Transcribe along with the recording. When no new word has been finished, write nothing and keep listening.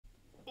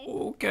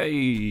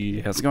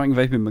Okay, how's it going?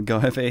 Vaping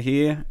MacGyver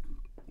here.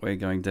 We're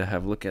going to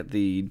have a look at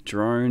the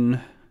drone.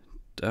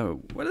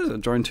 Oh, what is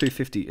it? Drone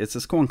 250. It's a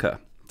Squonker.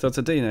 So it's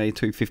a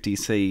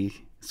DNA250C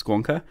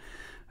Squonker,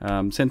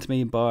 sent to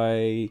me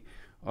by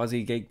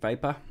Aussie Geek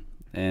Vapor,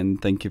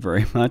 and thank you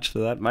very much for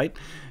that, mate.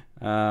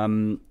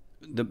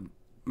 The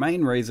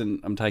main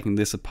reason I'm taking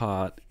this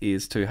apart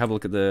is to have a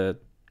look at the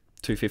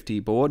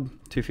 250C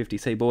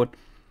board,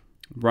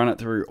 run it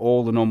through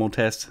all the normal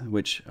tests,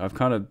 which I've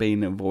kind of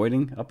been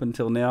avoiding up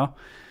until now.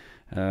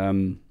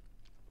 There's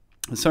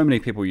so many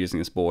people using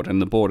this board,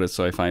 and the board is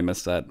so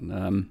famous that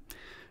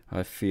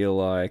I feel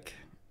like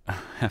I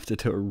have to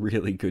do a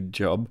really good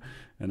job,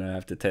 and I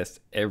have to test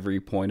every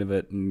point of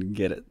it and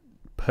get it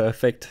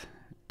perfect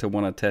to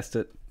want to test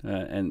it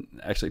and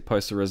actually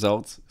post the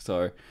results.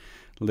 So a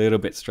little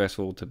bit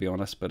stressful, to be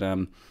honest, but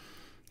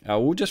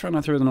we'll just run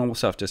it through the normal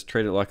stuff. Just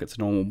treat it like it's a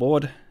normal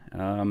board.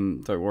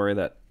 Don't worry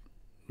that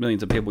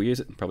millions of people use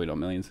it. Probably not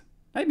millions,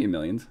 maybe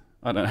millions,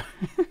 I don't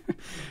know.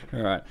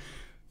 Alright,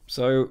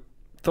 so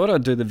thought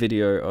I'd do the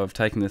video of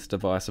taking this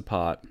device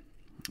apart.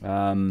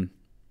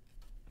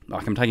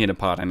 Like, I'm taking it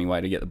apart anyway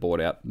to get the board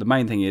out. The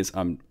main thing is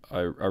I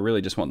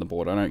really just want the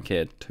board. I don't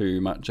care too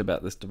much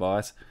about this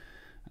device,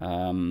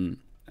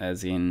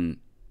 as in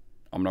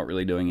I'm not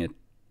really doing a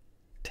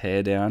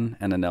teardown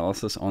and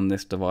analysis on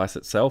this device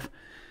itself,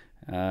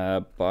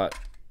 but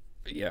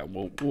yeah,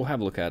 we'll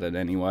have a look at it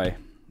anyway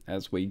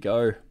as we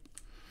go.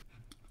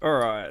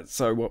 Alright,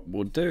 so what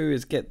we'll do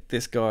is get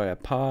this guy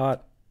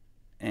apart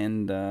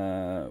and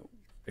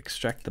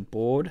extract the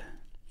board,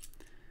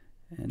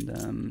 and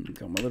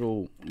got my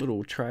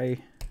little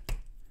tray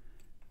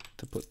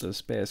to put the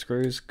spare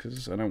screws,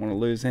 because I don't want to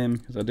lose him,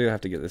 because I do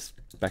have to get this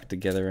back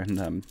together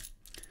and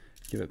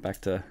give it back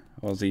to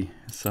Aussie.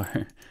 So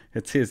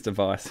it's his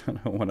device. I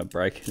don't want to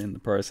break it in the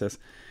process.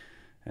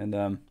 And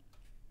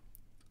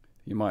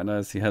you might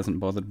notice he hasn't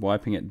bothered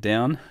wiping it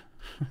down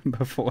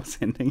before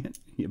sending it,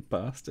 you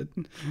bastard.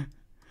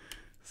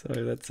 So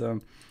that's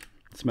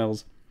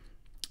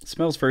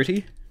smells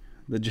fruity,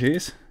 the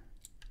juice.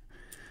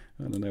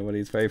 I don't know what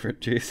his favorite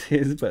juice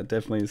is, but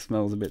definitely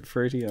smells a bit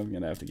fruity. I'm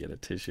gonna have to get a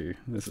tissue.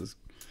 This is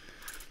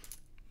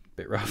a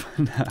bit rough.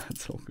 Nah,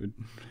 it's all good.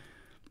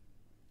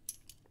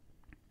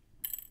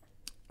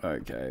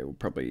 Okay, we'll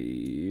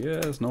probably, yeah,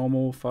 as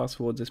normal, fast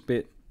forward this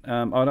bit.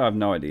 I have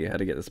no idea how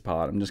to get this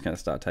apart. I'm just gonna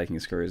start taking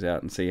screws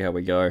out and see how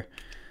we go.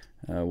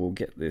 We'll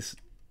get this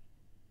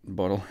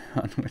bottle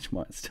out, which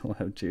might still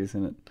have juice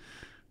in it.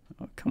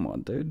 Oh, come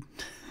on, dude.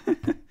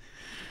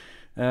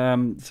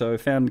 So I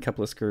found a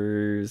couple of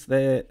screws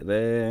there.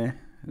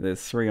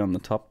 There's 3 on the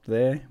top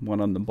there, 1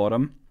 on the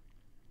bottom.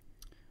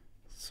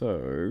 So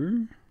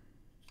I'm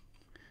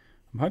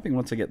hoping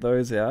once I get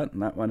those out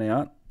and that one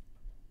out,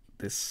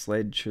 this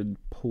sled should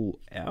pull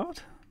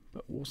out.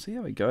 But we'll see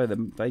how we go.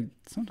 They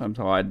sometimes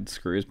hide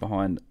screws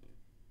behind,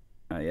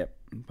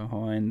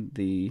 behind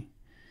the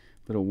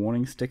little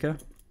warning sticker.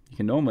 You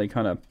can normally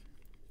kind of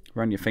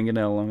run your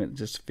fingernail along it,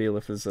 just feel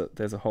if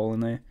there's a hole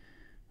in there.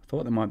 I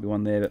thought there might be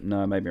one there, but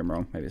no, maybe I'm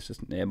wrong. Maybe it's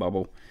just an air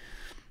bubble.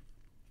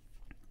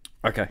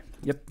 Okay,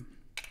 yep.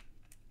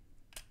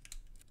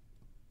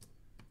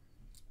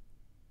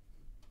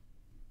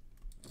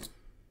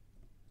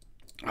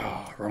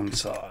 Oh, wrong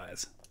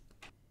size.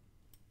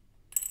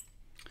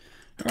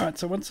 Alright,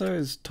 so once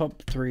those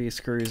top 3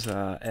 screws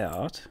are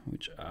out,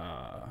 which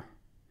are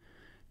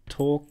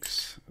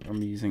Torx,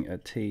 I'm using a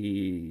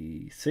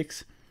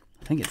T6.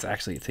 I think it's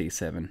actually a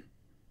T7.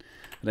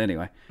 But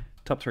anyway,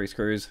 top 3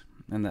 screws,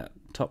 and that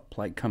top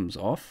plate comes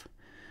off.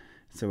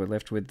 So we're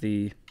left with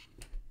the,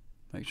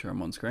 make sure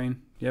I'm on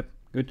screen. Yep,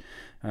 good.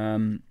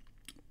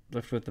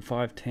 Left with the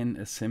 510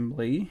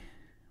 assembly.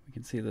 We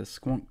can see the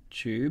squonk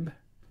tube.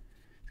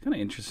 It's kind of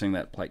interesting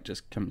that plate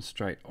just comes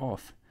straight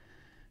off.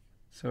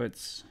 So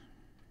it's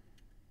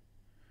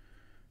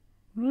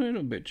a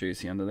little bit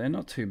juicy under there,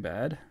 not too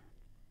bad.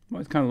 I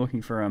was kind of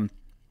looking for,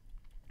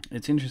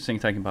 it's interesting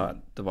taking apart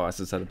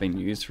devices that have been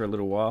used for a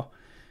little while.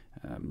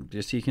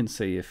 Just so you can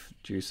see if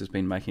juice has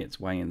been making its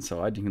way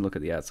inside. You can look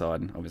at the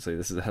outside, and obviously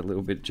this has had a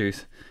little bit of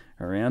juice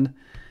around,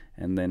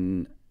 and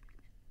then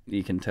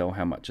you can tell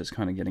how much is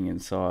kind of getting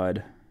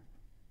inside.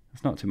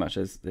 It's not too much,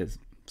 there's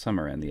some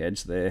around the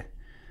edge there.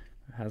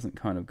 It hasn't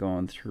kind of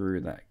gone through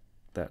that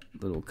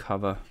little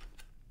cover.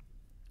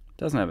 It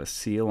doesn't have a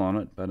seal on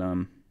it, but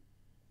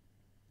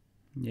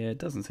yeah, it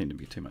doesn't seem to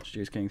be too much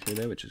juice getting through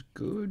there, which is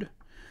good.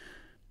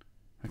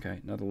 Okay,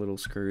 another little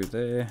screw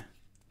there.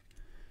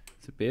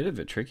 It's a bit of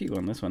a tricky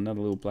one, this one.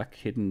 Another little black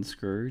hidden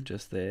screw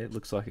just there. It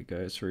looks like it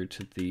goes through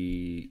to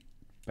the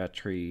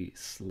battery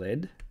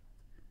sled.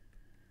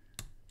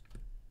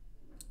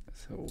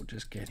 So we'll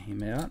just get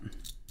him out.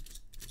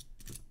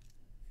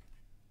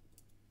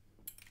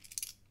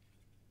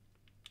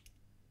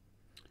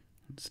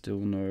 Still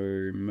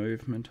no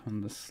movement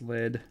on the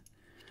sled.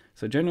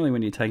 So generally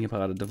when you're taking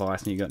apart a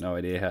device and you've got no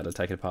idea how to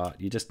take it apart,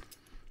 you just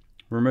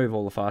remove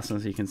all the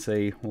fasteners. You can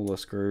see all the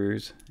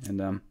screws,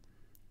 and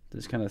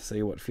just kind of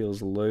see what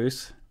feels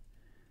loose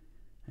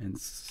and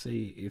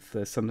see if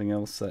there's something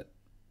else that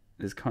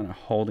is kind of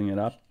holding it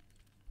up.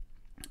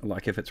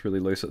 Like if it's really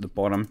loose at the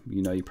bottom,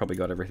 you know you probably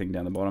got everything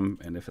down the bottom,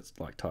 and if it's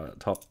like tight at the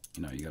top,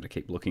 you know you got to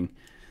keep looking.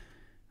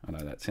 I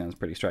know that sounds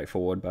pretty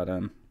straightforward, but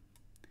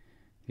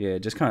yeah,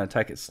 just kind of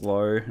take it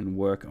slow and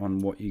work on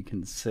what you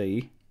can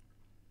see.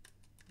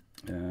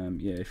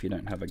 Yeah, if you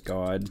don't have a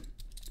guide.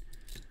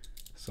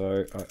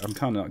 So I'm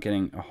kind of not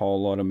getting a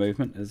whole lot of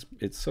movement.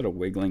 It's sort of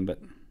wiggling, but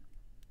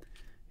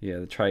yeah,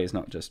 the tray is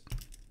not just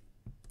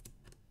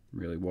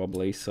really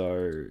wobbly,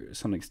 so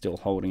something's still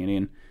holding it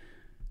in.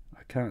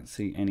 I can't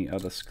see any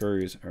other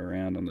screws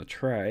around on the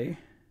tray.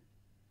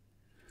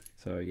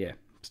 So yeah,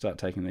 start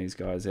taking these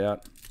guys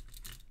out.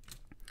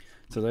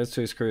 So those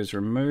two screws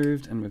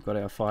removed, and we've got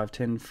our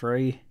 510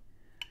 free.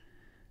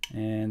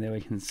 And there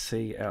we can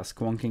see our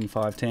squonking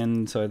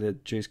 510, so the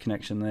juice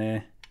connection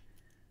there.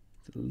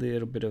 It's a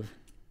little bit of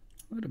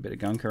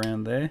gunk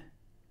around there.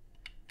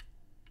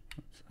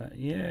 What's that?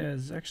 Yeah,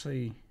 it's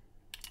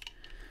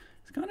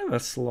kind of a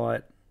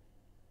slight,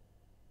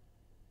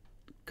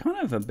 kind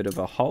of a bit of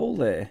a hole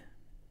there.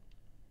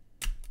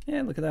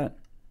 Yeah, look at that.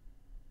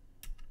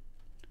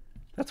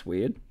 That's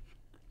weird.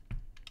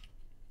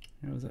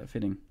 How is that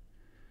fitting?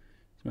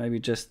 So maybe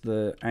just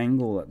the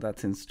angle that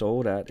that's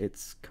installed at,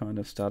 it's kind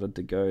of started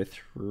to go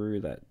through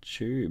that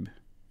tube.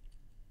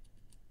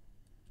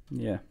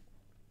 Yeah.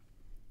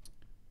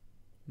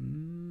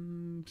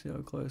 See how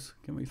close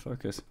can we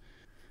focus?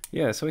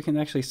 Yeah, so we can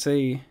actually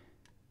see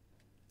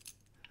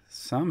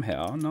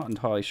somehow, I'm not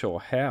entirely sure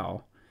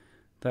how,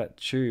 that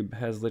tube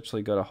has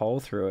literally got a hole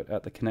through it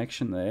at the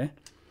connection there.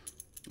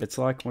 It's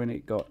like when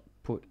it got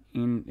put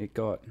in, it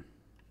got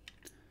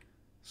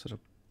sort of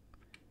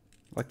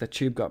like the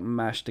tube got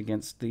mashed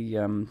against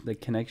the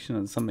connection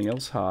and something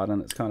else hard,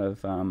 and it's kind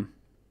of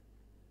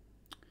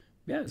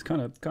yeah, it's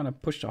kind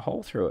of pushed a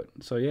hole through it.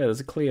 So yeah, there's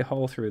a clear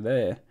hole through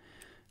there.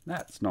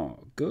 That's not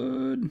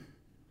good,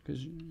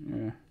 because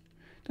yeah,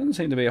 doesn't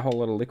seem to be a whole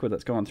lot of liquid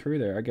that's going through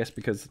there. I guess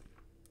because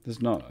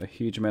there's not a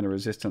huge amount of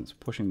resistance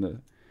pushing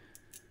the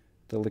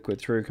liquid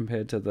through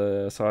compared to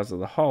the size of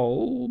the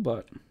hole,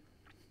 but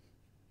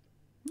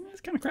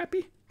it's kind of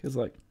crappy, because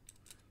like,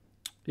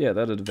 yeah,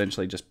 that'd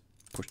eventually just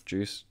push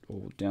juice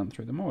all down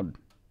through the mod.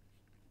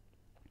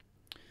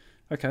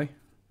 Okay,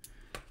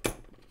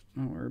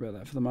 don't worry about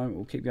that for the moment,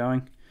 we'll keep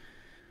going.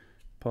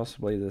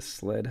 Possibly the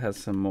sled has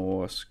some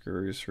more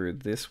screws through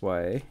this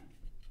way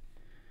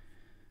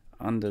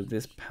under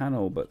this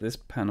panel, but this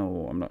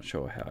panel, I'm not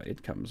sure how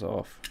it comes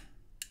off.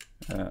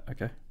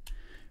 Okay,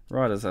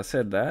 right, as I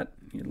said that,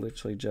 you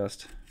literally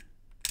just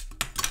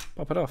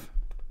pop it off.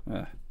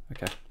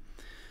 Okay,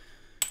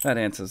 that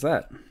answers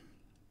that.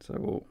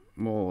 So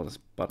more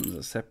buttons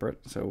are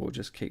separate, so we'll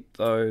just keep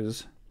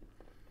those.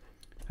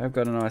 I've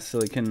got a nice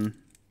little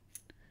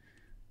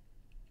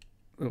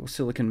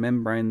silicon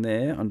membrane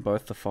there on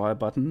both the fire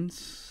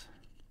buttons.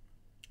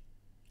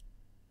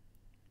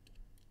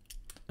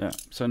 Yeah,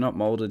 so not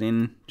molded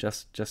in,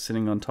 just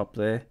sitting on top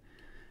there.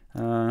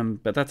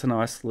 But that's a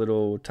nice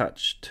little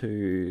touch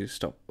to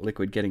stop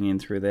liquid getting in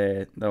through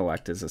there. That'll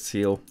act as a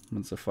seal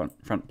once the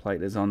front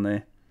plate is on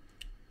there.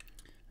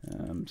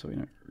 So we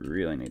don't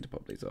really need to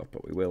pop these off,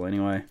 but we will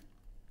anyway.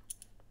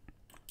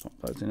 Pop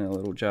those in a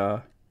little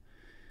jar.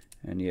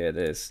 And yeah,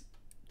 there's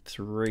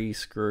 3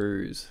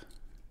 screws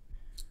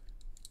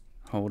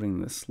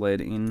holding the sled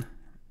in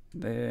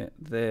there,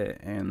 there,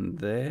 and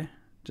there.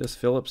 Just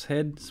Phillips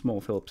head,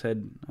 small Phillips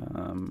head,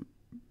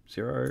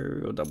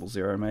 0 or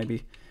 00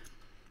 maybe.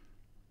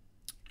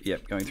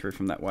 Yep, going through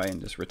from that way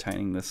and just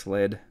retaining the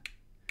sled.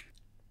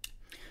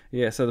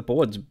 Yeah, so the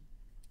board's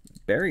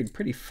buried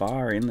pretty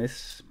far in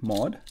this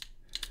mod,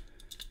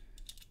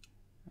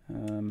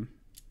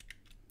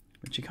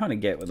 which you kind of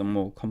get with the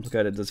more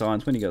complicated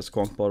designs. When you got a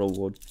squonk bottle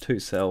or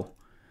 2-cell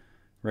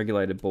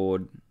regulated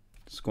board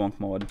squonk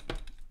mod,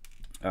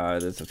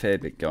 there's a fair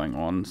bit going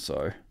on,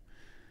 so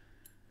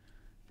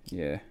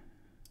yeah,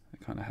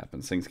 it kind of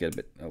happens. Things get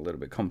a little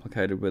bit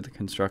complicated with the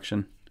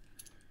construction.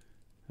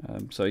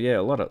 So yeah,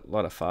 a lot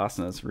of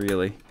fasteners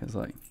really, because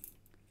like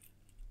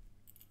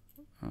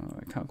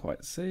I can't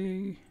quite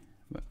see,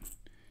 but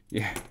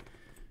yeah,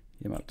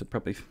 I'm up to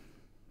probably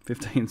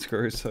 15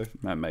 screws, so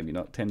maybe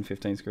not 10,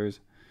 15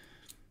 screws.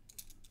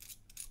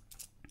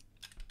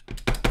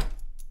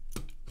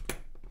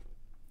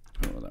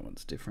 Oh, that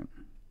one's different.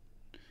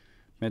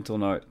 Mental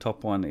note,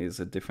 top one is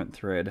a different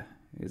thread,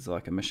 is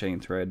like a machine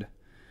thread,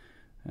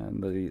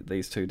 and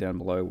these two down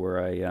below were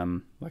a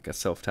like a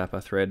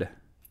self-tapper thread,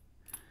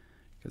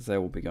 because they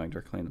will be going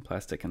directly into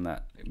plastic, and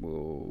that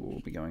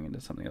will be going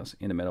into something else,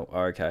 into metal.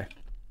 Oh, okay.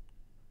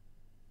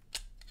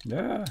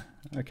 Yeah,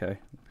 okay.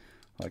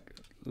 Like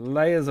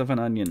layers of an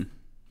onion.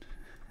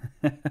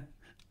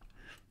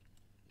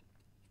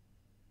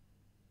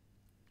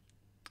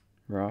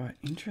 Right,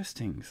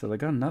 interesting. So they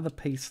got another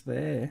piece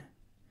there,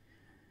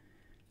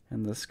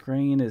 and the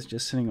screen is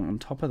just sitting on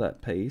top of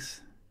that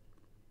piece,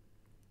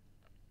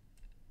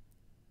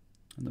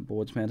 and the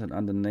board's mounted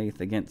underneath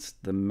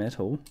against the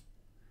metal.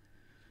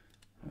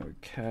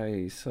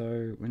 Okay,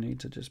 so we need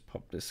to just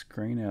pop this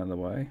screen out of the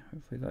way.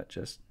 Hopefully that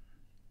just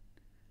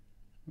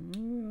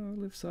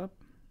lifts up.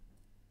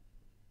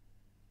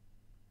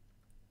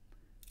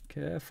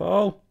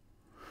 Careful.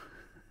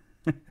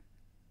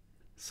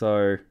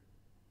 So,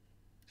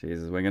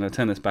 Jesus, we're going to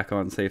turn this back on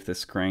and see if this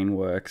screen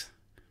works.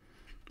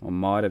 I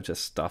might have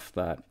just stuffed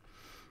that.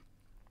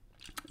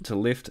 To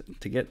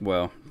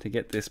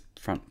get this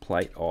front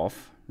plate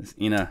off, this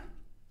inner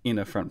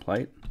front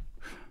plate.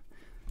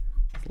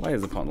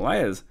 Layers upon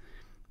layers.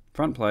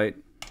 Front plate,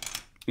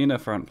 inner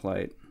front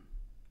plate.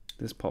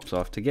 This pops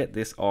off. To get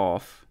this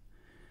off,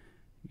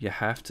 you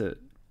have to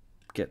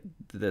get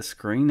the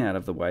screen out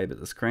of the way,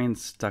 but the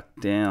screen's stuck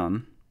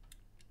down.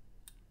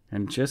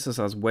 And just as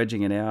I was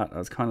wedging it out, I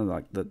was kind of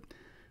like the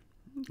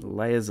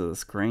layers of the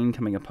screen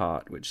coming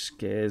apart, which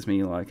scares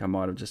me. Like I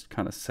might have just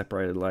kind of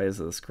separated layers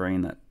of the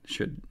screen that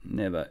should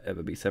never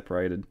ever be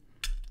separated.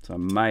 So I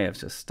may have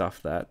just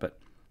stuffed that, but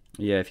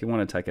yeah, if you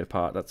want to take it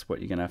apart, that's what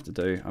you're going to have to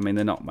do. I mean,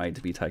 they're not made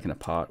to be taken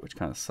apart, which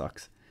kind of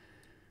sucks.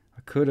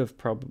 I could have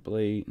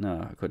probably...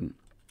 No, I couldn't.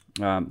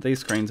 These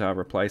screens are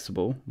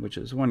replaceable, which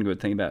is one good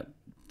thing about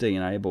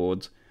DNA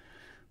boards.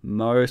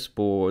 Most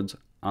boards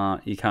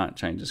aren't... You can't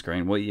change the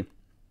screen. Well, you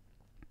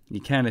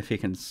can if you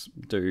can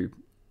do,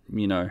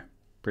 you know,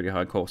 pretty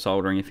hardcore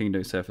soldering, if you can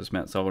do surface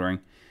mount soldering.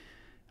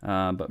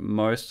 But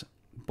most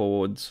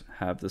boards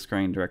have the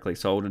screen directly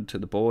soldered to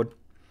the board.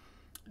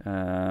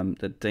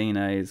 The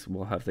DNAs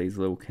will have these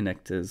little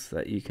connectors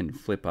that you can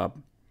flip up,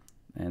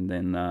 and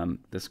then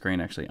the screen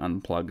actually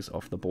unplugs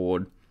off the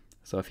board.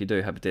 So if you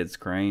do have a dead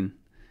screen,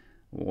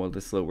 or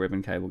this little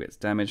ribbon cable gets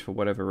damaged for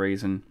whatever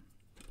reason,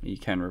 you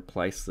can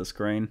replace the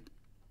screen,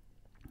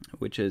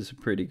 which is a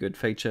pretty good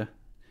feature.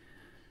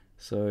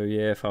 So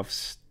yeah, if I've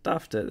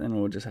stuffed it, then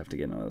we'll just have to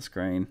get another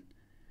screen,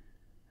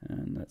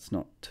 and that's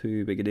not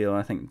too big a deal.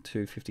 I think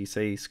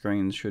 250C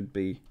screens should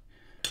be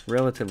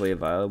relatively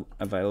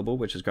available,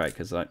 which is great,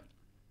 because like,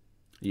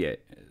 yeah,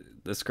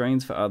 the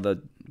screens for other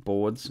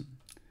boards,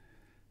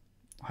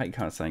 I hate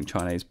kind of saying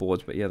Chinese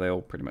boards, but yeah, they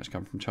all pretty much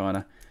come from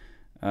China.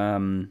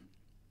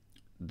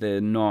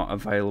 They're not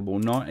available,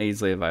 not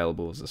easily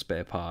available as a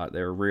spare part.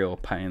 They're a real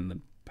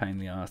pain in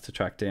the ass to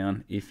track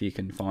down if you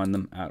can find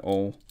them at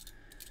all.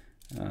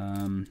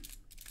 And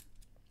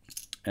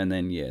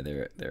then yeah,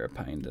 they're a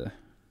pain to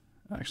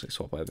actually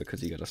swap over,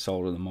 because you got to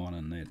solder them on,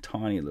 and they're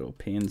tiny little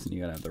pins, and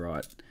you got to have the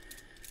right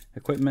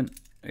equipment,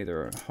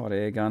 either a hot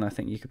air gun. I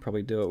think you could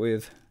probably do it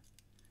with.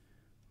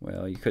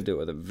 Well, you could do it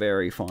with a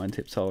very fine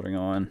tip soldering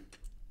iron,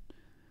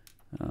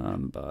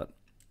 but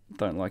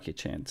don't like your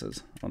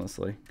chances,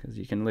 honestly, because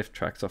you can lift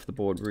tracks off the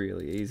board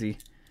really easy.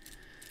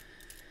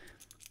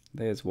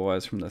 There's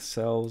wires from the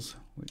cells,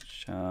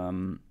 which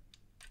go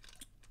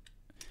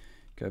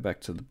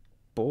back to the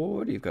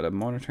board. You've got a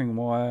monitoring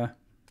wire.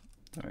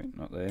 Sorry,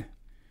 not there.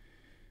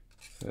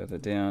 Further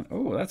down.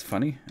 Oh, that's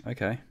funny.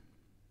 Okay.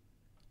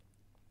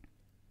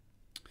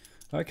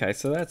 Okay,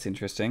 so that's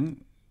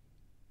interesting.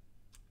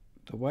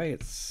 The way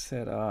it's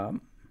set up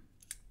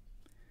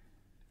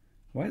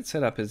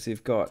is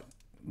you've got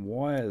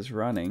wires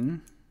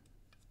running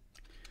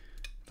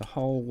the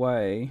whole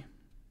way.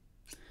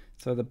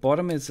 So the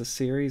bottom is a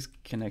series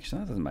connection.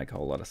 That doesn't make a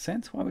whole lot of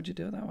sense. Why would you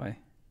do it that way?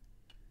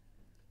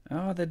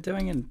 Oh, they're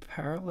doing it in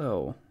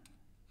parallel.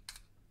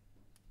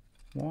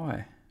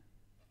 Why?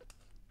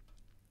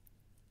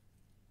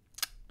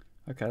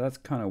 Okay, that's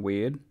kind of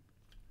weird.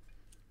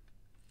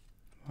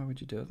 Why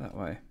would you do it that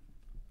way?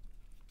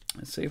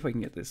 Let's see if we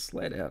can get this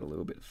sled out a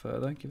little bit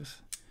further. Give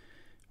us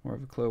more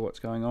of a clue what's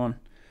going on.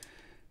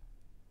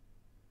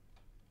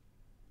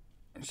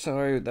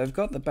 So they've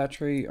got the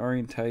battery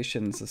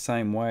orientations the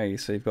same way.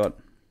 So you've got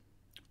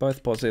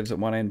both positives at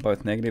one end,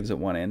 both negatives at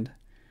one end.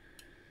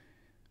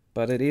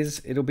 But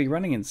it'll be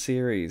running in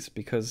series,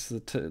 because the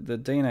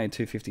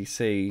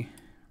DNA250C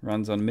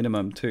runs on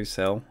minimum 2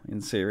 cell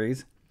in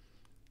series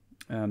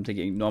to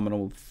get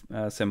nominal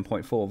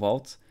 7.4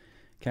 volts.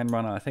 Can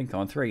run, I think,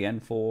 on 3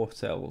 and 4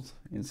 cells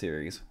in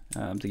series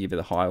to give you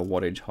the higher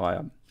wattage,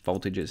 higher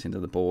voltages into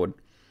the board.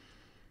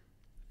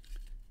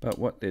 But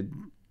what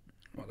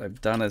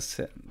they've done is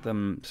set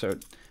them, so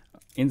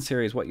in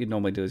series what you'd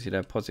normally do is you'd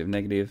have positive,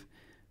 negative,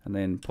 and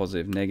then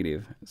positive,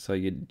 negative. So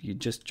you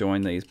just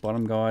join these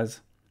bottom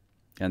guys,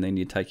 and then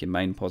you take your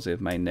main positive,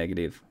 main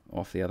negative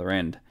off the other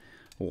end,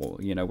 or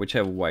you know,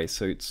 whichever way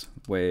suits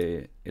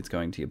where it's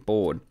going to your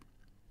board.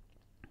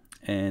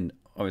 And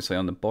obviously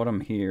on the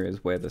bottom here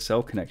is where the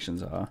cell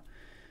connections are,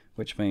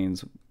 which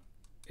means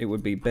it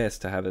would be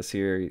best to have a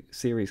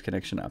series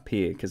connection up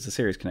here, because the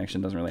series connection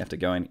doesn't really have to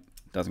go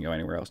doesn't go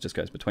anywhere else, just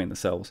goes between the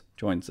cells,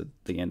 joins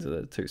the ends of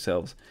the 2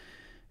 cells,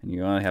 and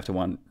you only have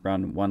to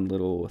run one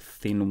little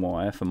thin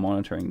wire for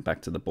monitoring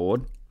back to the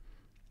board.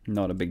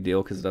 Not a big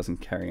deal, because it doesn't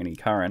carry any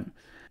current.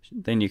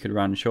 Then you could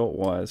run short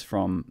wires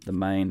from the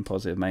main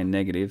positive, main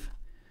negative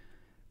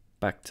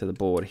back to the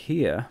board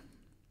here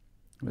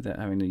without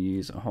having to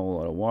use a whole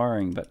lot of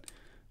wiring. But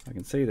I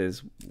can see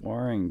there's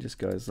wiring just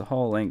goes the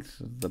whole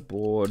length of the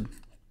board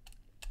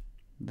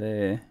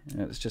there,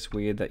 and it's just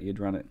weird that you'd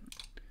run it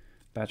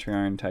battery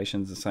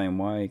orientations the same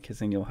way, because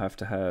then you'll have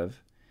to have,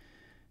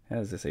 how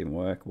does this even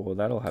work? Well,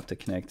 that'll have to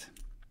connect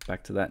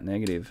back to that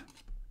negative,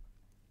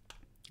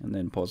 and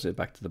then positive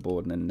back to the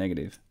board, and then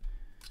negative.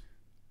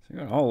 So So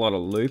you've got a whole lot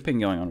of looping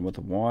going on with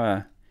the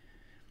wire.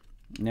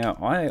 Now,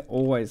 I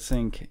always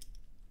think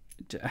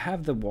to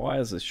have the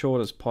wires as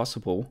short as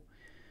possible,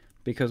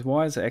 because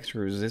wires are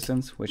extra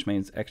resistance, which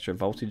means extra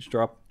voltage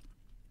drop.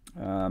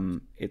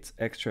 It's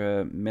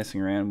extra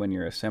messing around when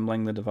you're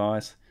assembling the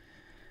device.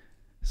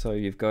 So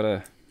you've got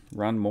to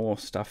run more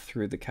stuff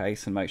through the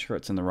case and make sure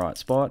it's in the right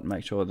spot,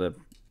 make sure the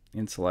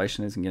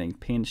insulation isn't getting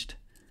pinched.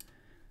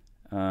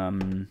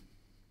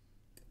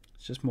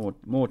 It's just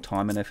more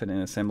time and effort in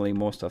assembly,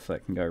 more stuff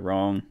that can go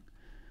wrong.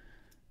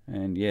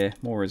 And yeah,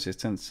 more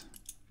resistance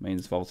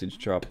means voltage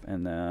drop,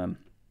 and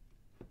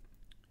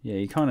yeah,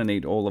 you kind of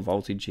need all the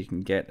voltage you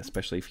can get,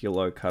 especially if you're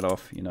low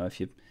cutoff. You know, if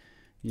you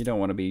don't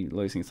want to be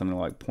losing something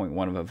like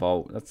 0.1 of a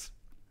volt. That's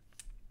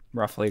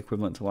roughly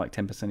equivalent to like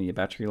 10% of your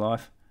battery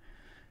life.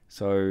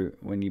 So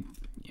when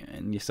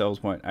and your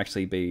cells won't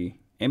actually be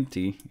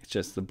empty, it's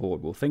just the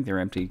board will think they're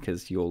empty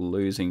because you're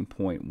losing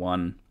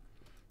 0.1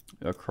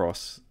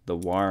 across the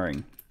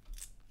wiring,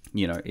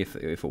 you know, if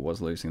it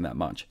was losing that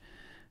much.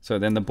 So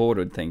then the board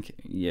would think,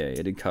 yeah,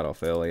 it had cut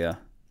off earlier,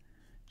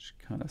 which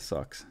kind of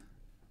sucks.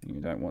 You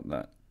don't want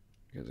that,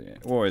 because yeah,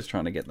 we're always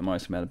trying to get the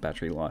most amount of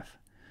battery life.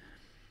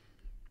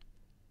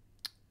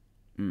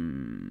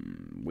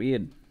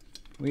 Weird.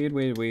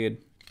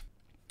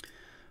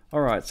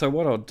 Alright, so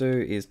what I'll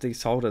do is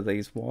desolder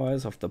these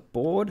wires off the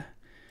board,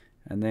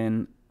 and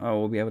then I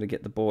will be able to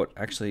get the board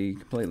actually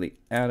completely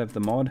out of the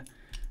mod.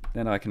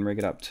 Then I can rig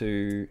it up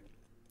to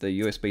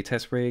the USB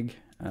test rig,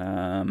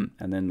 and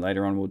then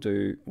later on we'll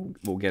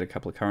get a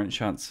couple of current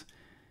shunts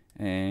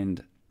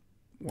and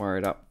wire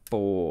it up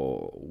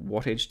for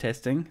wattage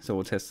testing. So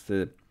we'll test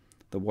the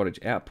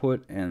wattage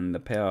output and the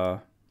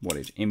power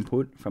wattage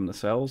input from the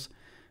cells.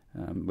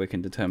 We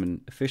can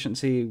determine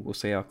efficiency. We'll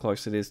see how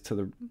close it is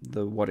to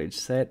the wattage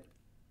set.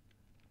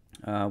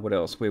 What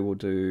else? We will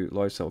do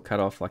low cell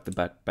cutoff, like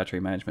the battery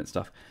management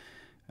stuff.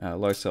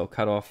 Low cell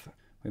cutoff.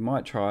 We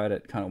might try it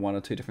at kind of 1 or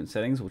 2 different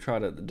settings. We'll try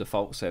it at the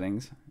default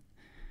settings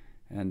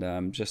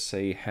and just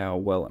see how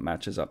well it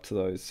matches up to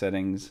those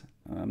settings.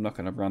 I'm not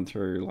going to run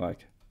through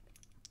like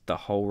the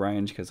whole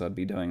range because I'd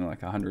be doing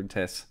like 100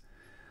 tests.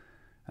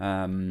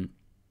 Yeah,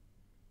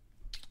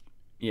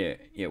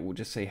 we'll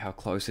just see how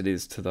close it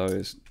is to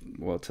those,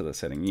 well, to the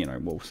setting. You know,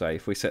 we'll say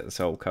if we set the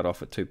cell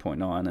cutoff at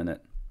 2.9 and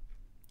it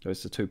goes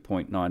to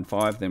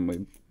 2.95, then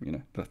we, you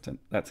know,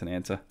 that's an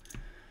answer.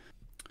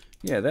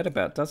 Yeah, that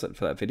about does it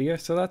for that video.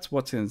 So that's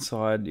what's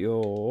inside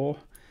your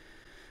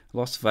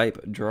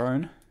LostVape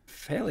drone.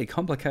 Fairly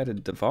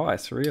complicated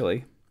device,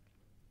 really.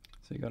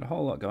 So you got a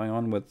whole lot going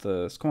on with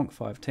the Squonk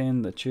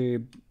 510, the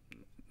tube,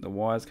 the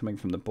wires coming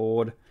from the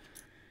board.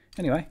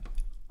 Anyway,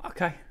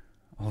 okay,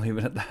 I'll leave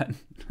it at that.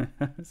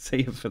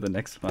 See you for the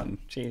next one.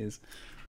 Cheers.